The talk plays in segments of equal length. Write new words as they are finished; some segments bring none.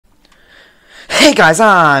Hey guys,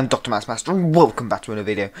 I'm Dr. Master and welcome back to another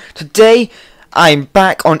video. Today, I'm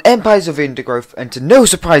back on Empires of Undergrowth and to no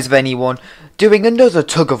surprise of anyone, doing another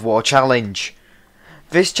Tug of War challenge.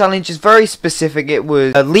 This challenge is very specific. It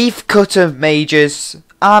was leafcutter mages,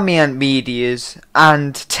 army ant medias,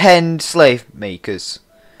 and 10 slave makers.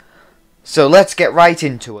 So let's get right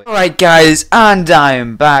into it. Alright guys, and I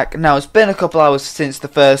am back. Now it's been a couple hours since the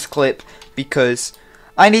first clip because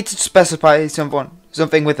I need to specify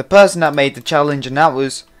something with the person that made the challenge, and that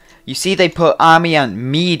was, you see they put army ant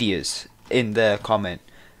medias in their comment,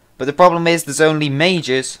 but the problem is there's only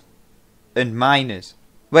mages and miners.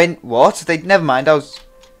 What? Never mind, oh,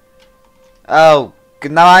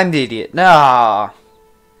 now I'm the idiot. Nah.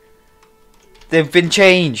 They've been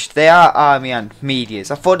changed. They are army ant medias.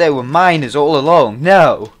 I thought they were miners all along.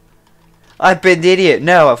 No. I've been the idiot.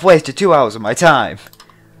 No, I've wasted 2 hours of my time.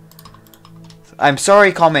 I'm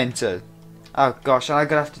sorry, commenter. Oh gosh, I'm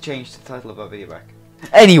gonna have to change the title of our video back.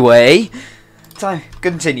 Anyway,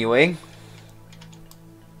 continuing.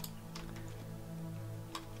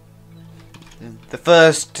 The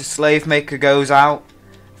first slave maker goes out.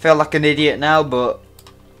 I feel like an idiot now, but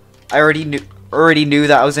I already knew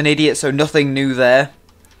that I was an idiot, so nothing new there.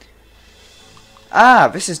 Ah,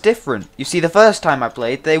 this is different. You see, the first time I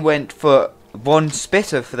played, they went for 1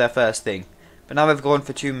 spitter for their first thing, but now they've gone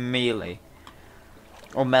for 2 melee.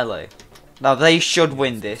 Or melee. Now they should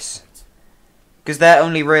win this, because they're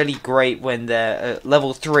only really great when they're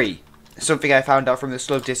level 3. Something I found out from the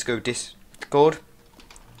Slow Disco Discord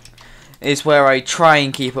is where I try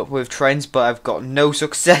and keep up with trends, but I've got no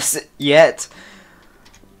success yet.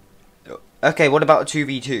 Okay, what about a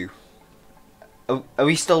 2v2? Are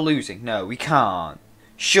we still losing? No, we can't.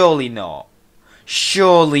 Surely not.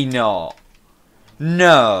 Surely not.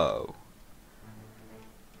 No.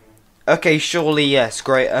 Okay, surely yes.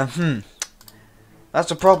 Great. That's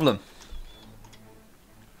a problem.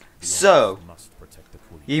 So,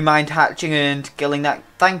 you mind hatching and killing that?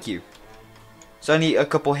 Thank you. It's only a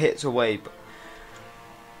couple hits away, but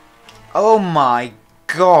oh my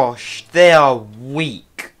gosh, they are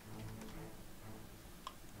weak.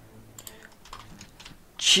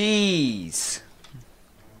 Jeez.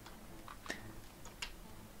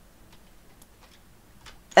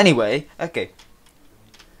 Anyway, okay.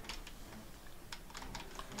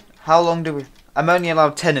 How long do we... I'm only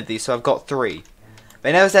allowed 10 of these, so I've got 3.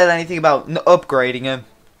 They never said anything about upgrading them.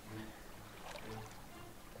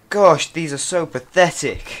 Gosh, these are so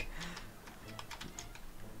pathetic.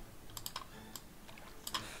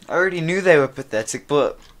 I already knew they were pathetic,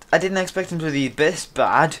 but I didn't expect them to be this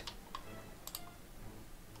bad.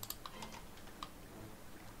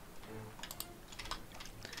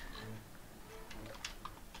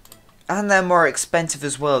 And they're more expensive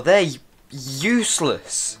as well. They're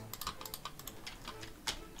useless.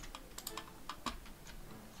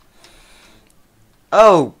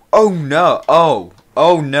 Oh no,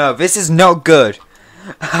 oh no, this is not good.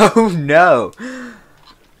 Oh no.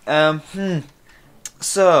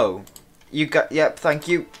 So, you got, yep, thank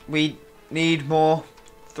you. We need more.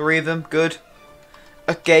 3 of them, good.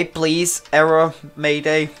 Okay, please, error,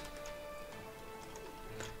 mayday.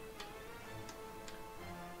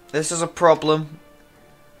 This is a problem.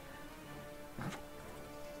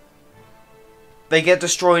 They get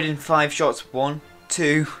destroyed in 5 shots. 1,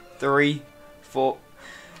 2, 3, 4.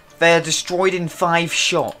 They are destroyed in 5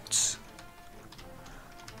 shots.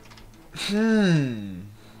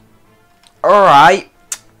 Alright.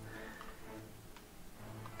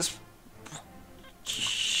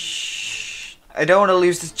 I don't want to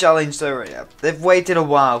lose this challenge, so they've waited a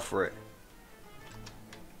while for it.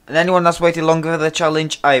 And anyone that's waited longer for the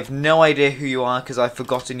challenge, I have no idea who you are because I've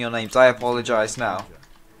forgotten your names. I apologise now.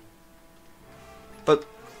 But,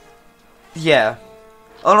 yeah.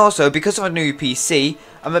 And also, because of a new PC,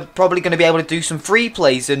 I'm probably going to be able to do some free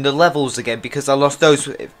plays in the levels again because I lost those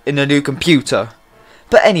in a new computer.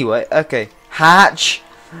 But anyway, okay. Hatch!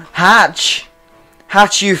 Hatch!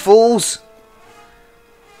 Hatch, you fools!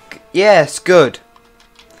 Yes, good.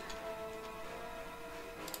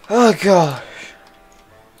 Oh gosh.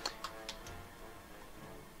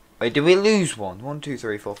 Wait, did we lose one? 1, 2,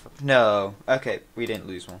 3, 4, 5. No. Okay, we didn't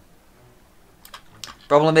lose one.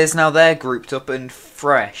 Problem is now they're grouped up and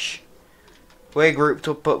fresh. We're grouped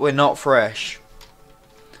up but we're not fresh.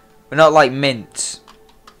 We're not like mint.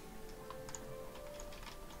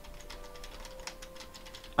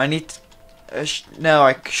 I need to, no,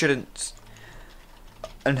 I shouldn't.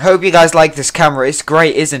 And hope you guys like this camera. It's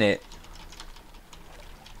great, isn't it?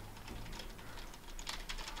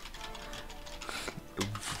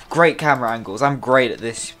 Great camera angles. I'm great at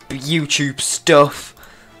this YouTube stuff.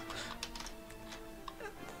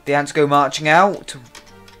 The ants go marching out.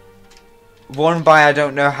 One by I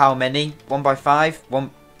don't know how many. 1 by 5?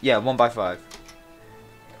 Yeah, 1 by 5.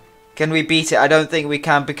 Can we beat it? I don't think we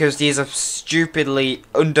can because these are stupidly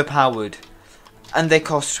underpowered. And they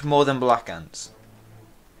cost more than black ants.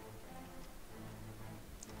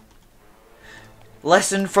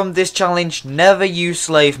 Lesson from this challenge, never use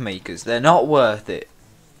slave makers. They're not worth it.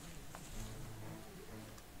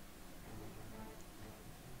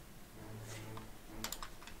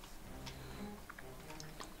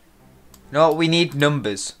 You know what? We need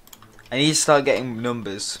numbers. I need to start getting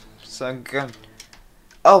numbers. So I'm going...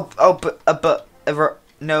 no,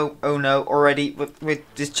 oh no, already,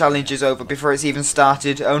 this challenge is over before it's even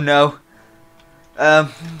started, oh no.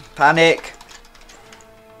 Panic.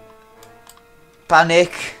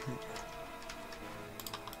 Panic.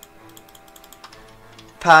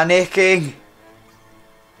 Panicking.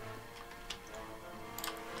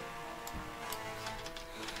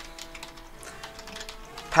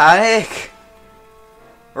 Panic.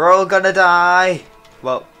 We're all gonna die.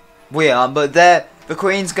 Well, we aren't, but the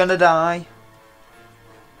queen's gonna die.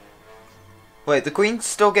 Wait, the queen's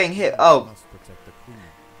still getting hit. Oh.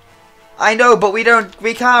 I know, but we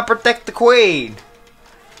can't protect the queen.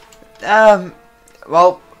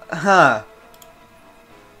 Well, huh.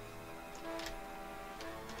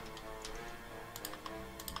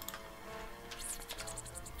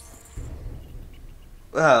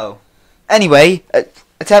 Oh. Anyway,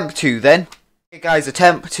 attempt 2 then. Okay guys,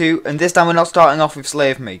 attempt 2, and this time we're not starting off with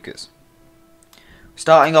slave makers.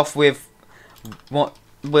 Starting off with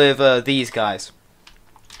these guys.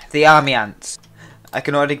 The army ants. I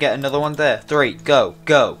can already get another one there. 3, go,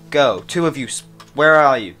 go, go. 2 of you, where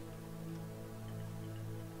are you?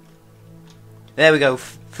 There we go,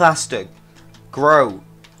 faster. Grow.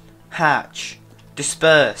 Hatch.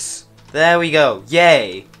 Disperse. There we go,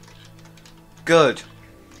 yay. Good.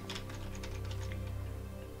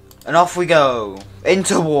 And off we go.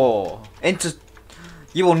 Into war.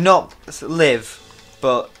 You will not live,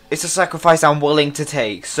 but it's a sacrifice I'm willing to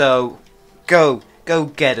take. So, go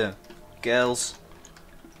get her, girls.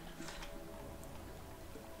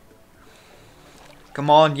 Come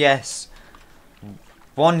on, yes.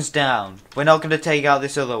 One's down. We're not going to take out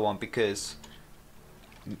this other one because...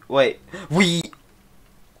 Wait,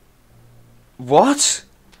 What?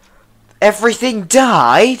 Everything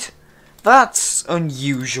died? That's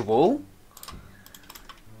unusual.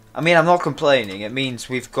 I mean, I'm not complaining. It means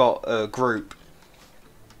we've got a group.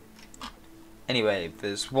 Anyway,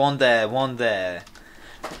 there's one there, one there.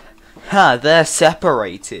 Ha, they're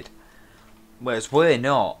separated. Whereas we're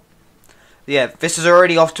not. Yeah, this is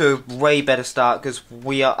already off to a way better start because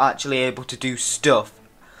we are actually able to do stuff.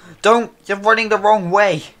 You're running the wrong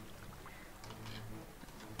way.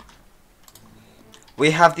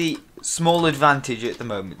 We have the small advantage at the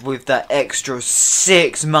moment with that extra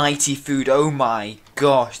 6 mighty food. Oh my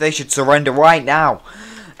gosh, they should surrender right now.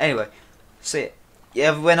 Anyway, see,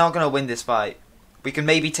 yeah, we're not gonna win this fight. We can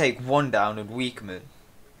maybe take one down and weaken it.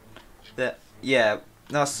 Yeah,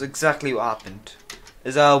 that's exactly what happened.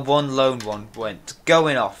 As our one lone one went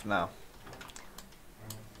going off now.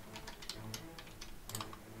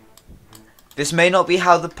 This may not be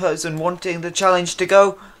how the person wanting the challenge to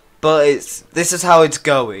go, but this is how it's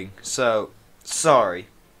going, so, sorry.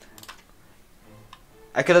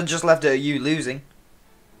 I could have just left it at you losing.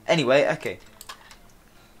 Anyway, okay.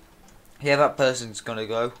 Yeah, that person's gonna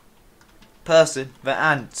go. The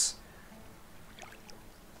ants.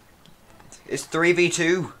 It's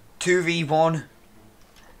 3v2, 2v1.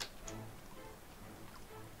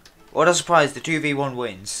 What a surprise, the 2v1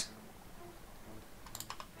 wins.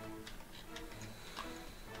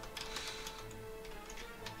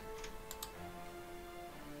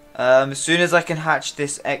 As soon as I can hatch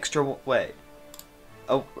this extra... Wait.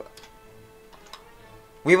 Oh.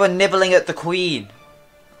 We were nibbling at the queen.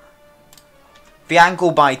 The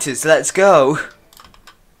ankle biters, let's go.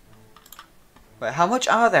 Wait, how much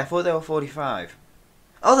are there? I thought they were 45.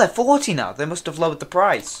 Oh, they're 40 now. They must have lowered the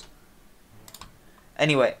price.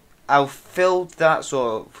 Anyway, I'll fill that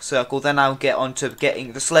sort of circle. Then I'll get on to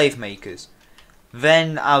getting the slave makers.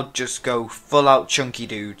 Then I'll just go full out chunky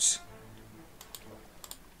dudes.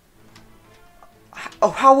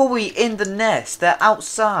 Oh, how are we in the nest? They're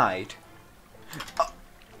outside.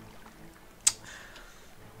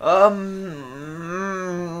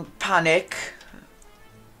 Panic.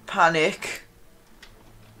 Panic.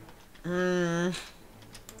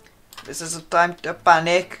 This is a time to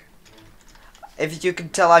panic. If you can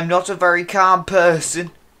tell, I'm not a very calm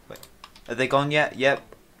person. Wait, are they gone yet? Yep.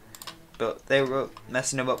 But they were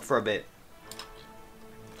messing them up for a bit.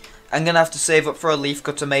 I'm gonna have to save up for a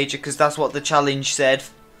leafcutter major because that's what the challenge said.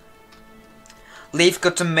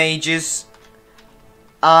 leafcutter mages,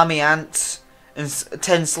 army ants, and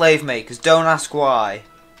 10 slave makers. Don't ask why.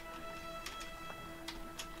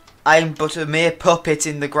 I'm but a mere puppet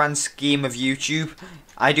in the grand scheme of YouTube.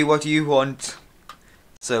 I do what you want.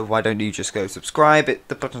 So why don't you just go subscribe?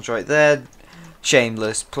 The button's right there.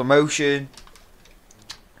 Shameless promotion.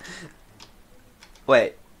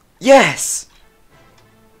 Wait. Yes!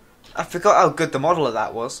 I forgot how good the model of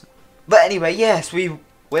that was. But anyway, yes,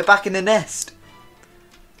 we're back in the nest.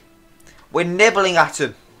 We're nibbling at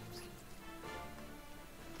him.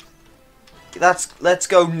 Let's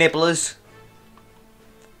go, nibblers.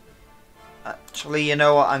 Actually, you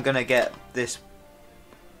know what? I'm gonna get this.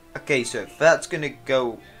 Okay, so if that's gonna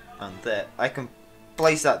go on there, I can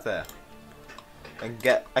place that there.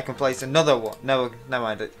 I can place another one. No, never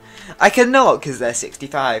mind. I cannot because they're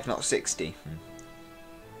 65, not 60.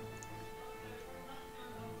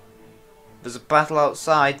 There's a battle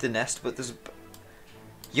outside the nest, but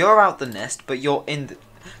you're out the nest, but you're in the.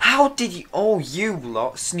 How did you? Oh, you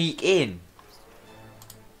lot sneak in.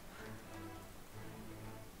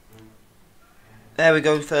 There we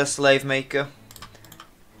go, first slave maker.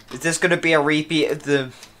 Is this going to be a repeat of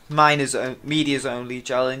the media's only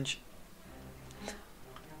challenge?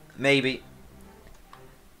 Maybe.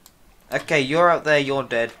 Okay, you're out there, you're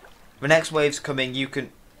dead. The next wave's coming, you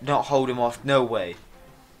can not hold him off, no way.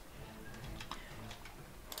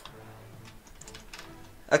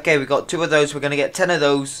 Okay, we got 2 of those, we're going to get 10 of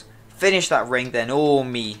those. Finish that ring then, all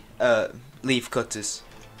me, leaf cutters.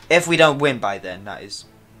 If we don't win by then, that is.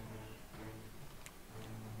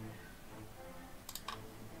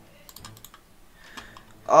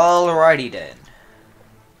 Alrighty then.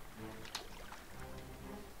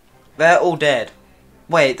 They're all dead.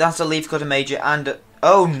 Wait, that's a leafcutter major and a,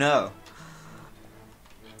 oh no.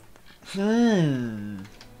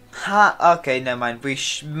 Okay, never mind.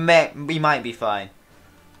 We might be fine.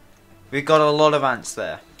 We've got a lot of ants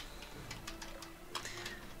there.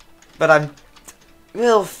 But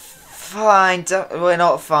we'll find. We're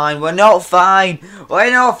not fine. We're not fine.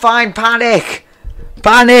 We're not fine. Panic!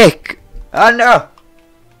 Panic! Oh no!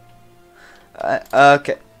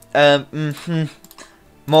 Okay.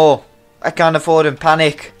 More. I can't afford him.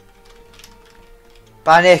 Panic.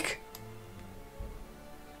 Panic.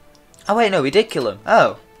 Oh wait, no, we did kill him.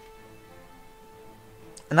 Oh.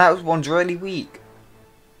 And that one's really weak.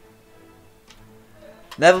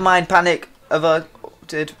 Never mind, panic.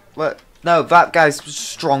 Averted. What? No, that guy's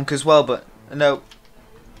strong as well, but no.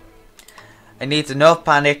 I need enough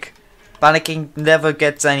panic. Panicking never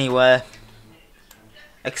gets anywhere.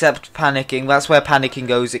 Except panicking. That's where panicking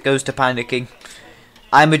goes. It goes to panicking.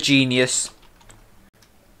 I'm a genius.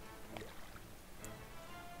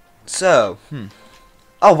 So,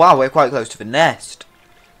 oh wow, we're quite close to the nest.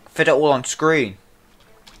 Fit it all on screen.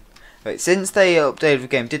 Wait, since they updated the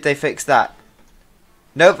game, did they fix that?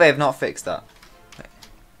 Nope, they have not fixed that.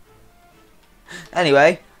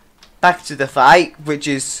 Anyway, back to the fight, which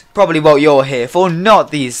is probably what you're here for,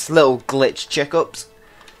 not these little glitch checkups.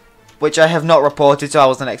 Which I have not reported, so I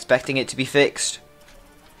wasn't expecting it to be fixed.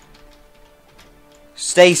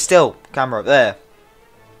 Stay still, camera up there.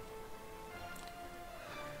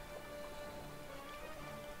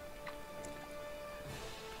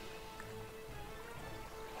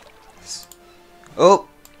 Oh,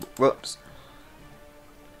 whoops.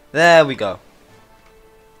 There we go.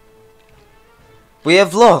 We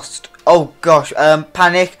have lost. Oh gosh,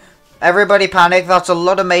 panic. Everybody panic. That's a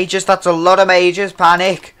lot of mages. That's a lot of mages.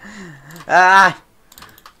 Panic. Ah.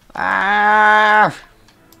 Ah.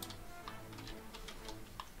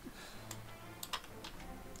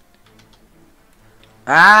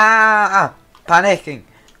 Ah. Panicking.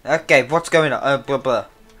 Okay, what's going on? Blah blah.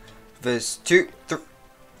 There's two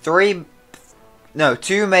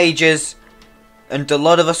mages, and a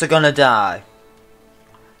lot of us are gonna die.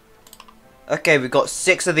 Okay, we've got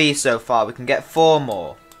 6 of these so far. We can get 4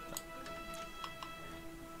 more.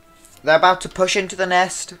 They're about to push into the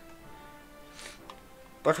nest,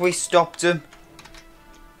 but we stopped them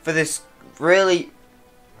for this really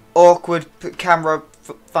awkward camera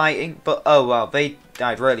fighting. But oh wow, they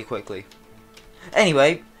died really quickly.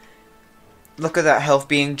 Anyway, look at that health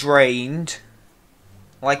being drained.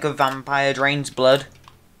 Like a vampire drains blood.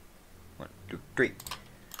 1, 2, 3.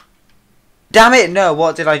 Damn it! No,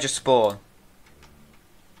 what did I just spawn?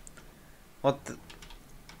 What the?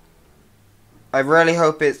 I really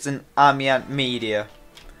hope it's an army ant media.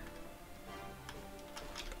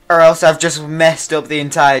 Or else I've just messed up the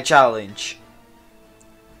entire challenge.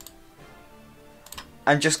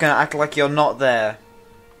 I'm just gonna act like you're not there.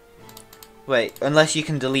 Wait, unless you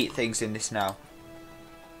can delete things in this now.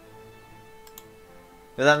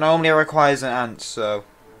 But that normally requires an ant, so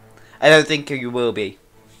I don't think you will be.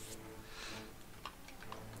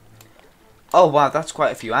 Oh wow, that's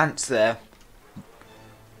quite a few ants there.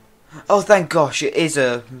 Oh thank gosh, it is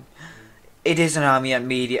an army ant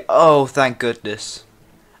media. Oh thank goodness.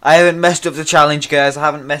 I haven't messed up the challenge, guys. I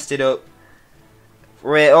haven't messed it up.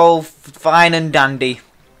 We're all fine and dandy.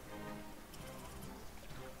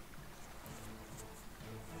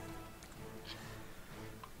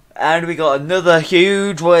 And we got another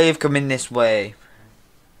huge wave coming this way.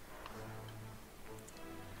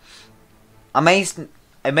 I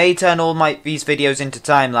may turn all these videos into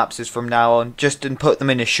time lapses from now on, just and put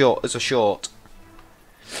them in as a short.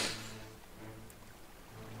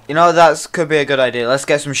 You know, that could be a good idea. Let's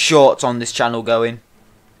get some shorts on this channel going.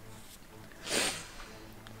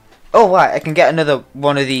 Oh right, I can get another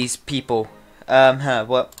one of these people.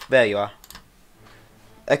 Well, there you are.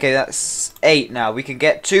 Okay, that's 8 now. We can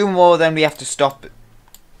get 2 more, then we have to stop it.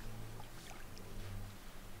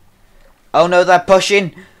 Oh no, they're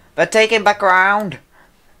pushing. They're taking back ground.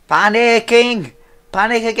 Panicking.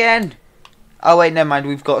 Panic again. Oh wait, never mind.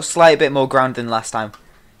 We've got a slight bit more ground than last time.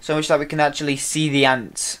 So much that we can actually see the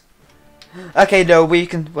ants. Okay, no,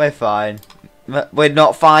 we're fine. We're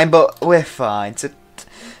not fine, but we're fine. So,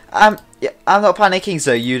 yeah, I'm not panicking,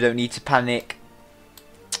 so you don't need to panic.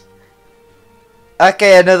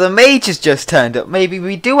 Okay, another mage has just turned up. Maybe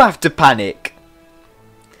we do have to panic.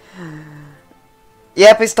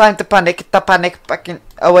 Yep, it's time to panic. The panic back in.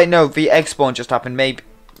 Oh wait, no, the egg spawn just happened.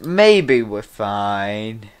 Maybe we're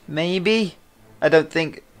fine. Maybe. I don't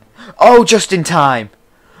think. Oh, just in time.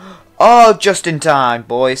 Oh, just in time,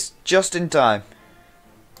 boys. Just in time.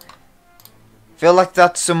 Feel like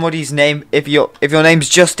that's somebody's name. If your name's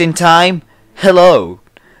just in time, hello.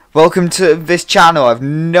 Welcome to this channel. I have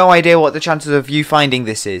no idea what the chances of you finding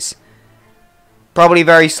this is. Probably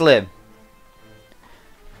very slim.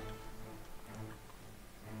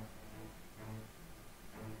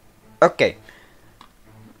 Okay.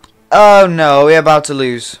 Oh no, we're about to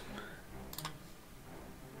lose.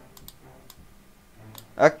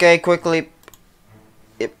 Okay, quickly.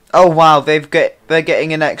 Oh wow, they're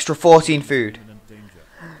getting an extra 14 food.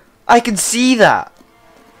 I can see that.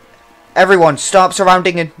 Everyone, stop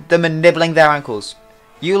surrounding them and nibbling their ankles.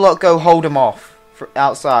 You lot go hold them off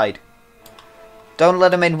outside. Don't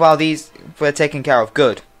let them in while we're taken care of.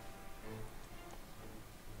 Good.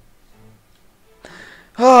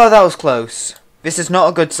 Oh, that was close. This is not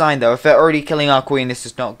a good sign though. If they're already killing our queen, this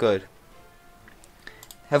is not good.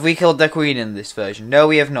 Have we killed their queen in this version? No,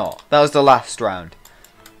 we have not. That was the last round.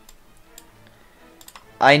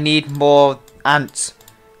 I need more ants.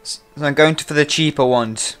 So I'm going for the cheaper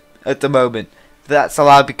ones at the moment. That's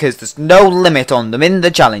allowed because there's no limit on them in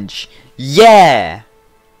the challenge. Yeah!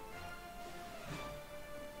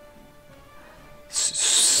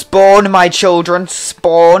 Spawn, my children.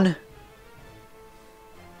 Spawn.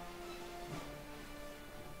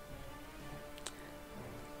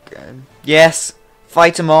 Yes.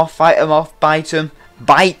 Fight them off. Fight them off. Bite them.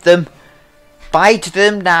 Bite them. Bite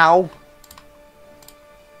them now.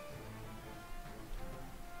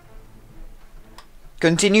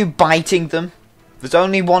 Continue biting them. There's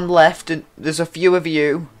only one left and there's a few of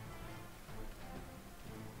you.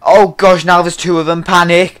 Oh gosh, now there's 2 of them.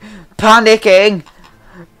 Panic. Panicking.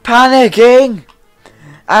 Panicking.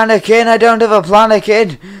 Anakin, I don't have a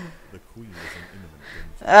plannikin.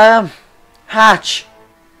 Hatch.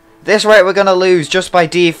 This rate we're gonna lose just by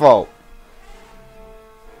default.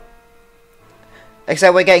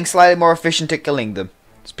 Except we're getting slightly more efficient at killing them.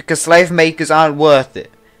 It's because slave makers aren't worth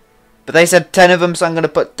it. But they said 10 of them, so I'm going to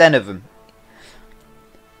put 10 of them.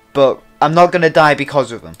 But I'm not going to die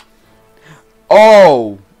because of them.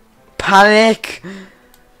 Oh! Panic!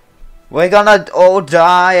 We're going to all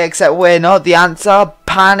die, except we're not. The answer,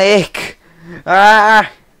 panic!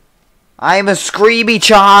 Ah! I'm a screamy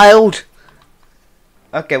child!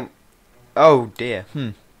 Okay. Oh dear.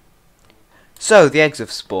 So, the eggs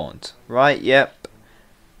have spawned. Right, yep.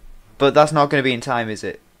 But that's not going to be in time, is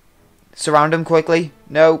it? Surround them quickly?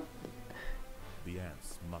 No. The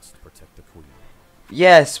ants must protect the queen.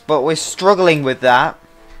 Yes, but we're struggling with that.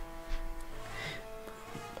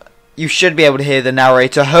 You should be able to hear the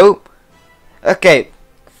narrator, hope. Okay.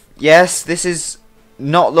 Yes, this is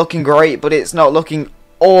not looking great, but it's not looking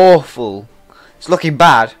awful. It's looking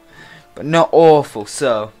bad, but not awful,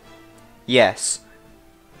 so yes.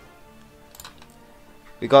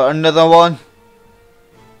 We got another one.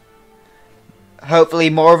 Hopefully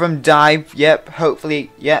more of them die. Yep,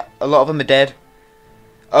 hopefully. Yeah, a lot of them are dead.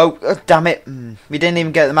 Oh, damn it. We didn't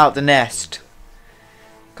even get them out the nest.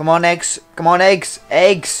 Come on, eggs. Come on, eggs.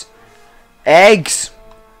 Eggs. Eggs.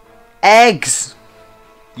 Eggs.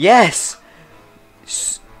 Yes!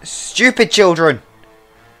 Stupid children!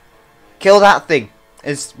 Kill that thing.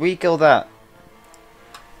 We kill that.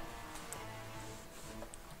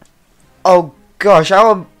 Oh gosh,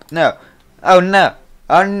 no. Oh no.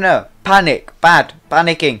 Oh no. Panic. Bad.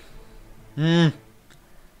 Panicking. When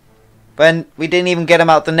we didn't even get him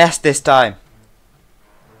out the nest this time.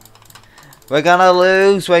 We're gonna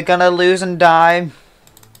lose. We're gonna lose and die.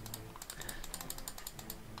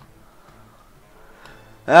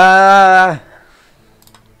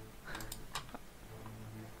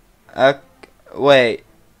 Wait.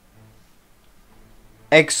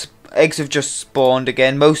 Eggs have just spawned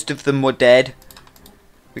again. Most of them were dead.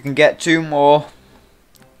 We can get 2 more.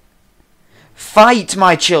 Fight,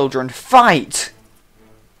 my children, fight!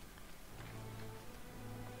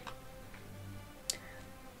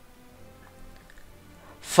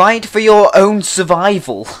 Fight for your own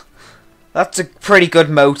survival. That's a pretty good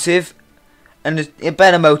motive. And a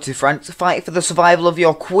better motive, friends. Fight for the survival of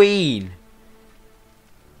your queen.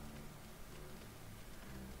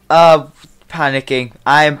 Panicking.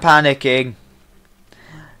 I am panicking.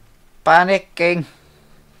 Panicking.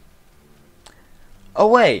 Oh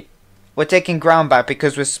wait. We're taking ground back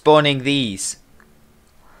because we're spawning these.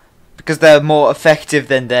 Because they're more effective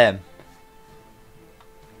than them.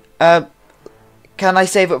 Can I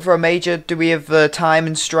save up for a major? Do we have time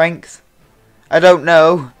and strength? I don't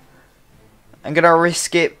know. I'm gonna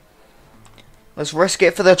risk it. Let's risk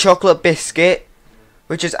it for the chocolate biscuit.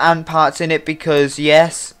 Which has ant parts in it because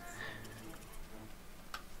yes.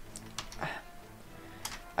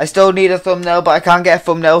 I still need a thumbnail, but I can't get a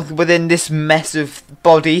thumbnail within this mess of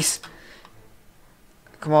bodies.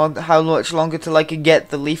 Come on, how much longer till I can get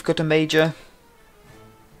the leafcutter major?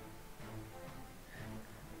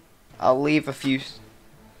 I'll leave a few.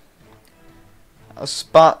 I'll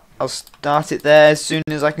start it there as soon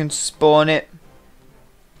as I can spawn it.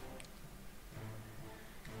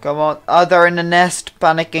 Come on. Oh, they're in the nest,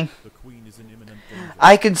 panicking. The queen is in imminent danger.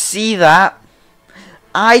 I can see that.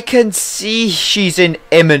 I can see she's in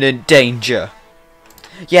imminent danger.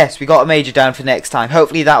 Yes, we got a major down for next time.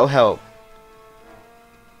 Hopefully that will help.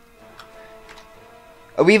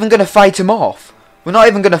 Are we even going to fight him off? We're not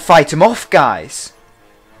even going to fight him off, guys.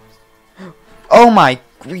 Oh my...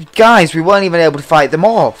 Guys, we weren't even able to fight them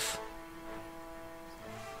off.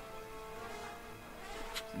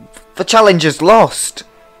 The challenge is lost.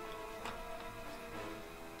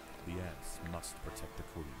 The ants must protect the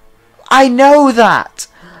queen. I know that.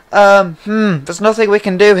 There's nothing we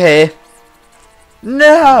can do here.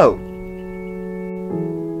 No.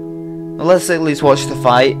 Well, let's at least watch the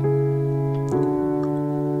fight.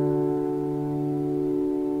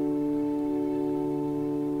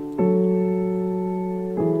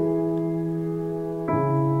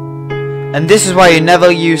 And this is why you never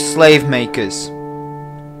use slave makers.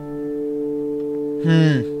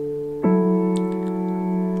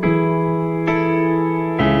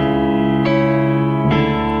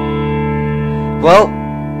 Well,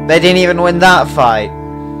 they didn't even win that fight.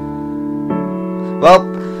 Well,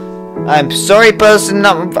 I'm sorry person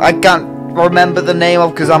I can't remember the name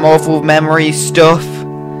of because I'm awful with memory stuff.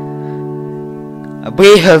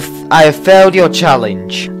 I have failed your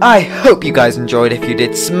challenge. I hope you guys enjoyed. If you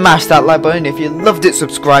did, smash that like button. If you loved it,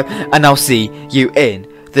 subscribe. And I'll see you in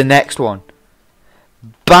the next one.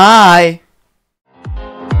 Bye.